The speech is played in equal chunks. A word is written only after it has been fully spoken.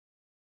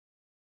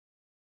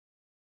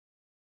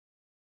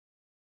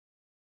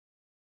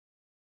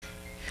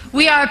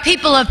We are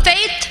people of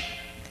faith,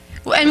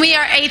 and we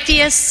are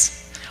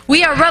atheists.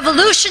 We are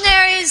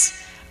revolutionaries.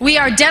 We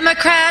are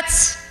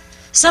Democrats.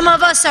 Some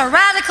of us are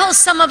radicals,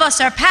 some of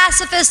us are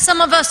pacifists, some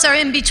of us are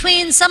in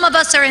between, some of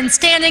us are in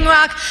Standing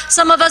Rock,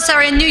 some of us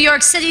are in New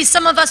York City,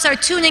 some of us are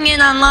tuning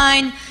in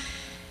online.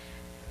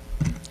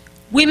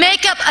 We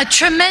make up a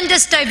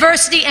tremendous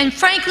diversity, and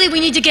frankly, we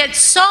need to get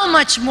so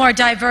much more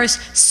diverse,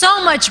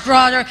 so much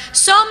broader,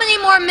 so many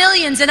more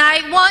millions. And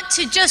I want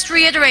to just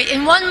reiterate,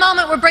 in one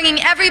moment we're bringing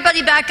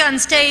everybody back on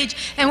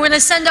stage and we're going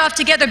to send off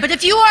together. But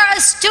if you are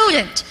a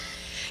student,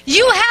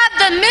 you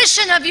have the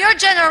mission of your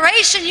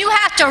generation. You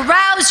have to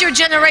rouse your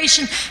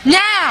generation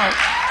now.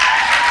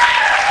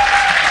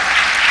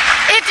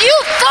 If you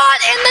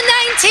fought in the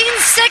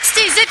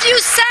 1960s, if you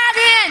sat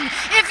in,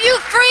 if you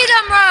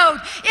freedom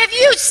rode, if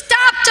you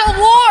stopped a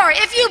war,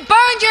 if you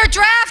burned your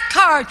draft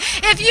card,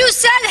 if you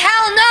said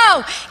hell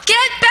no,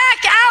 get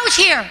back out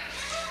here.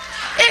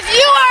 If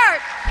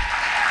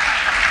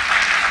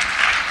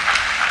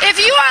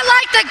you are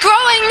like the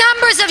growing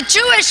numbers of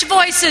Jewish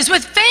voices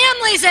with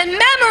families and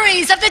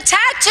memories of the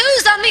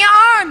tattoos on the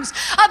arms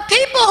of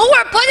people who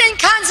were put in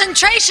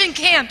concentration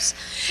camps,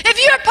 if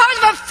you're part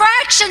of a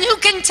fraction who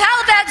can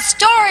tell that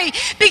story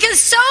because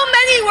so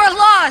many were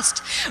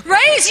lost,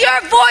 raise your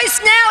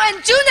voice now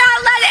and do not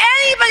let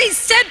anybody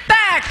sit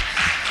back.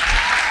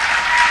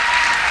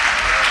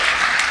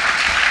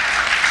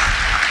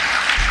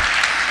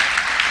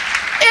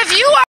 If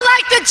you are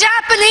like the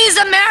Japanese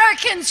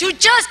Americans who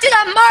just did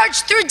a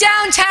march through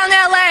downtown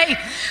LA,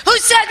 who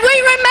said, we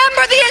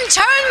remember the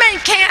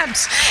internment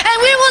camps and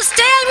we will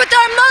stand with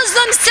our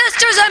Muslim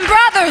sisters and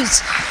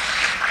brothers.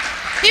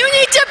 You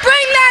need to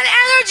bring that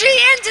energy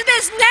into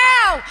this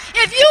now.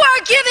 If you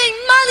are giving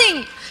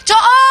money to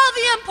all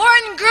the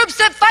important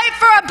groups that fight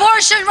for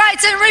abortion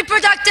rights and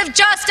reproductive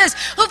justice,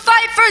 who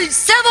fight for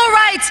civil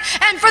rights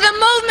and for the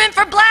movement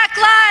for black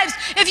lives,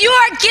 if you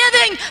are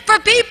giving for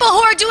people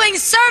who are doing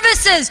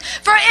services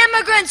for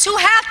immigrants who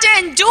have to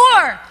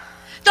endure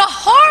the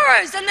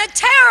horrors and the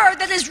terror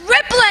that is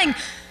rippling,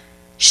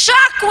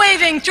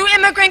 shockwaving through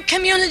immigrant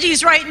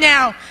communities right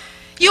now,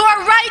 you are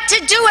right to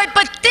do it,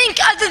 but think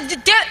of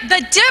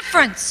the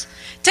difference.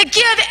 To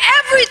give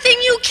everything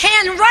you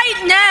can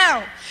right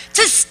now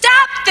to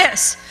stop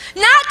this,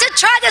 not to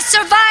try to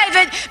survive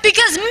it,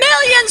 because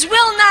millions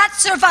will not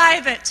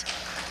survive it.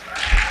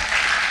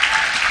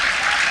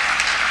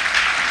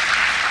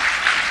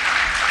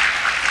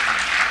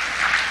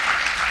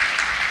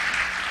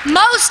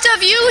 Most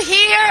of you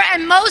here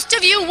and most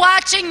of you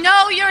watching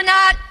know you're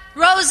not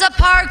Rosa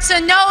Parks,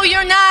 and no,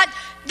 you're not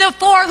the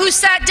four who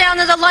sat down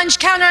at the lunch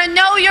counter, and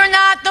no, you're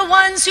not the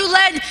ones who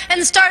led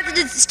and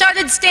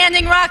started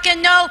Standing Rock,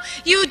 and no,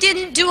 you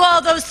didn't do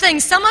all those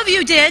things. Some of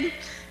you did,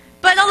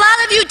 but a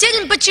lot of you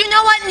didn't. But you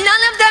know what? None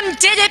of them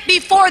did it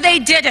before they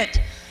did it.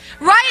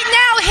 Right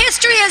now,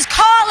 history is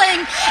calling,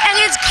 and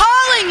it's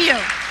calling you.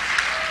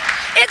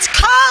 It's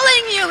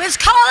calling you. It's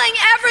calling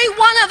every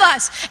one of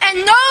us. And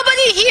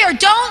nobody here,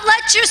 don't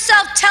let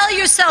yourself tell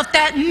yourself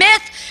that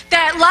myth,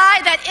 that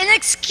lie, that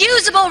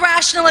inexcusable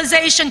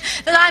rationalization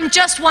that I'm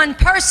just one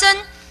person,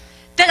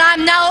 that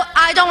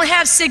I don't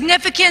have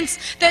significance,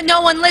 that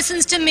no one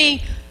listens to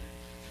me.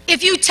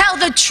 If you tell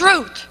the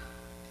truth,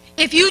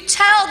 if you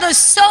tell the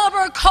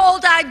sober,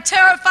 cold-eyed,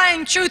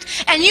 terrifying truth,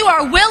 and you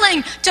are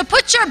willing to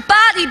put your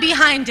body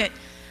behind it,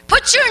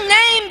 put your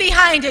name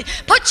behind it,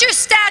 put your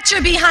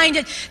stature behind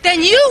it,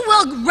 then you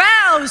will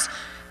rouse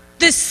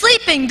the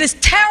sleeping, this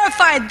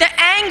terrified, the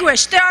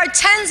anguish. There are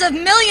tens of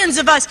millions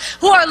of us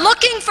who are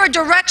looking for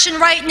direction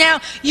right now.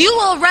 You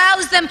will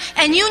rouse them,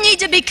 and you need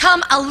to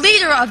become a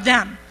leader of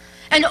them,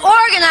 an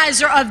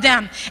organizer of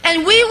them,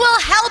 and we will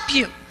help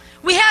you.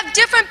 We have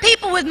different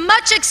people with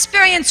much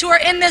experience who are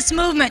in this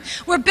movement.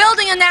 We're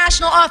building a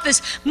national office.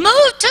 Move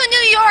to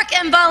New York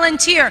and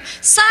volunteer.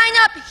 Sign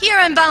up here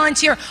and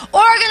volunteer.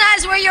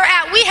 Organize where you're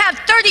at. We have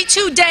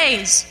 32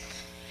 days.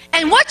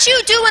 And what you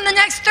do in the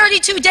next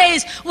 32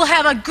 days will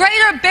have a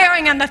greater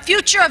bearing on the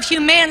future of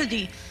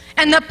humanity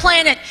and the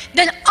planet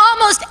than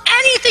almost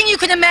anything you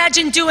can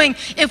imagine doing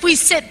if we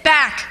sit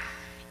back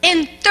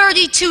in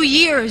 32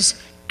 years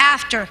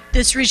after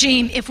this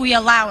regime, if we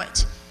allow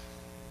it.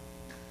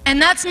 And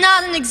that's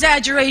not an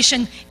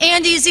exaggeration.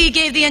 Andy Z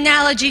gave the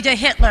analogy to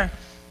Hitler.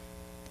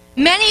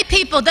 Many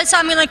people, that's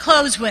what I'm going to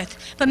close with,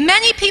 but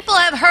many people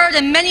have heard,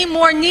 and many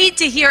more need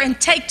to hear and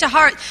take to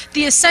heart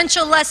the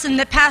essential lesson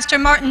that Pastor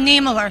Martin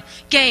Niemöller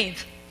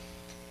gave.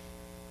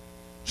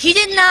 He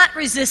did not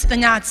resist the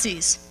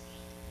Nazis.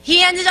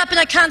 He ended up in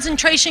a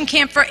concentration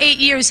camp for 8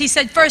 years. He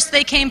said, first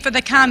they came for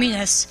the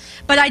communists,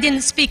 but I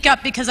didn't speak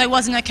up because I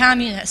wasn't a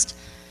communist.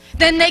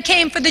 Then they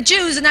came for the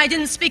Jews, and I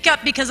didn't speak up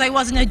because I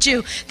wasn't a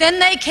Jew. Then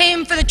they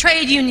came for the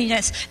trade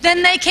unionists.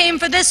 Then they came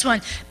for this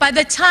one. By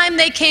the time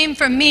they came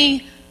for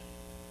me,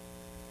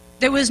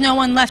 there was no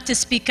one left to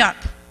speak up.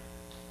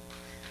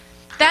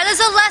 That is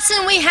a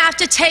lesson we have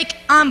to take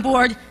on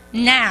board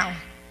now.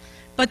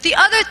 But the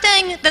other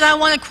thing that I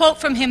want to quote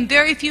from him,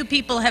 very few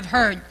people have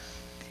heard.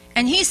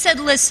 And he said,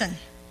 listen,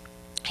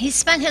 He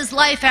spent his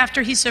life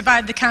after he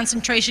survived the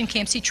concentration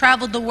camps. He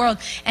traveled the world,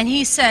 and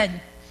he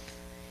said,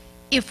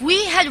 if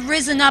we had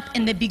risen up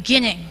in the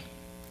beginning,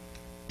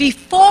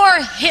 before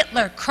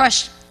Hitler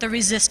crushed the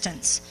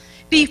resistance,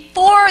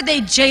 before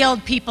they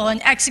jailed people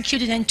and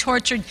executed and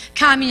tortured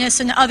communists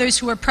and others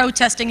who were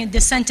protesting and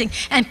dissenting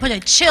and put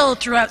a chill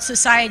throughout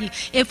society,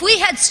 if we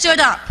had stood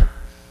up,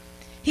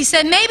 he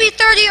said, maybe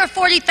 30 or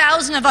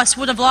 40,000 of us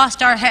would have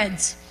lost our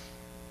heads.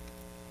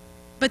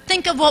 But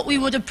think of what we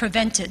would have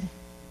prevented.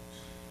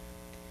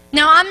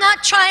 Now, I'm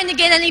not trying to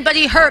get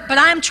anybody hurt, but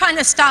I'm trying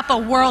to stop a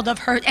world of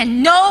hurt,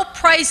 and no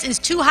price is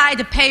too high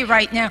to pay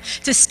right now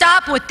to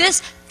stop with this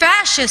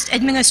fascist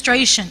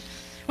administration,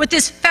 with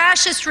this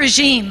fascist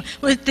regime,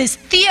 with this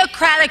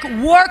theocratic,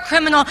 war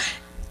criminal,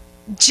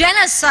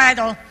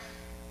 genocidal,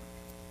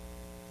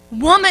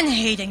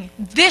 woman-hating,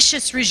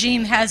 vicious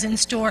regime has in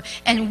store.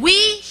 And we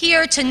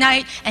here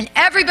tonight, and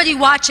everybody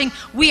watching,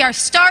 we are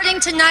starting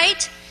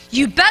tonight.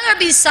 You better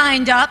be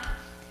signed up.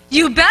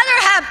 You better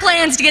have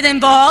plans to get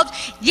involved.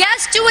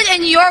 Yes, do it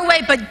in your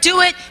way, but do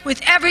it with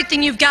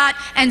everything you've got,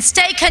 and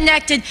stay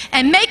connected,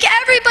 and make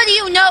everybody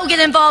you know get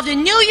involved.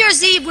 In New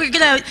Year's Eve, we're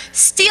going to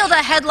steal the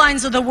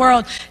headlines of the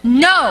world.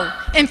 No,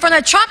 in front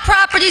of Trump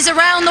properties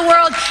around the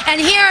world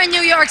and here in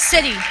New York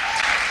City.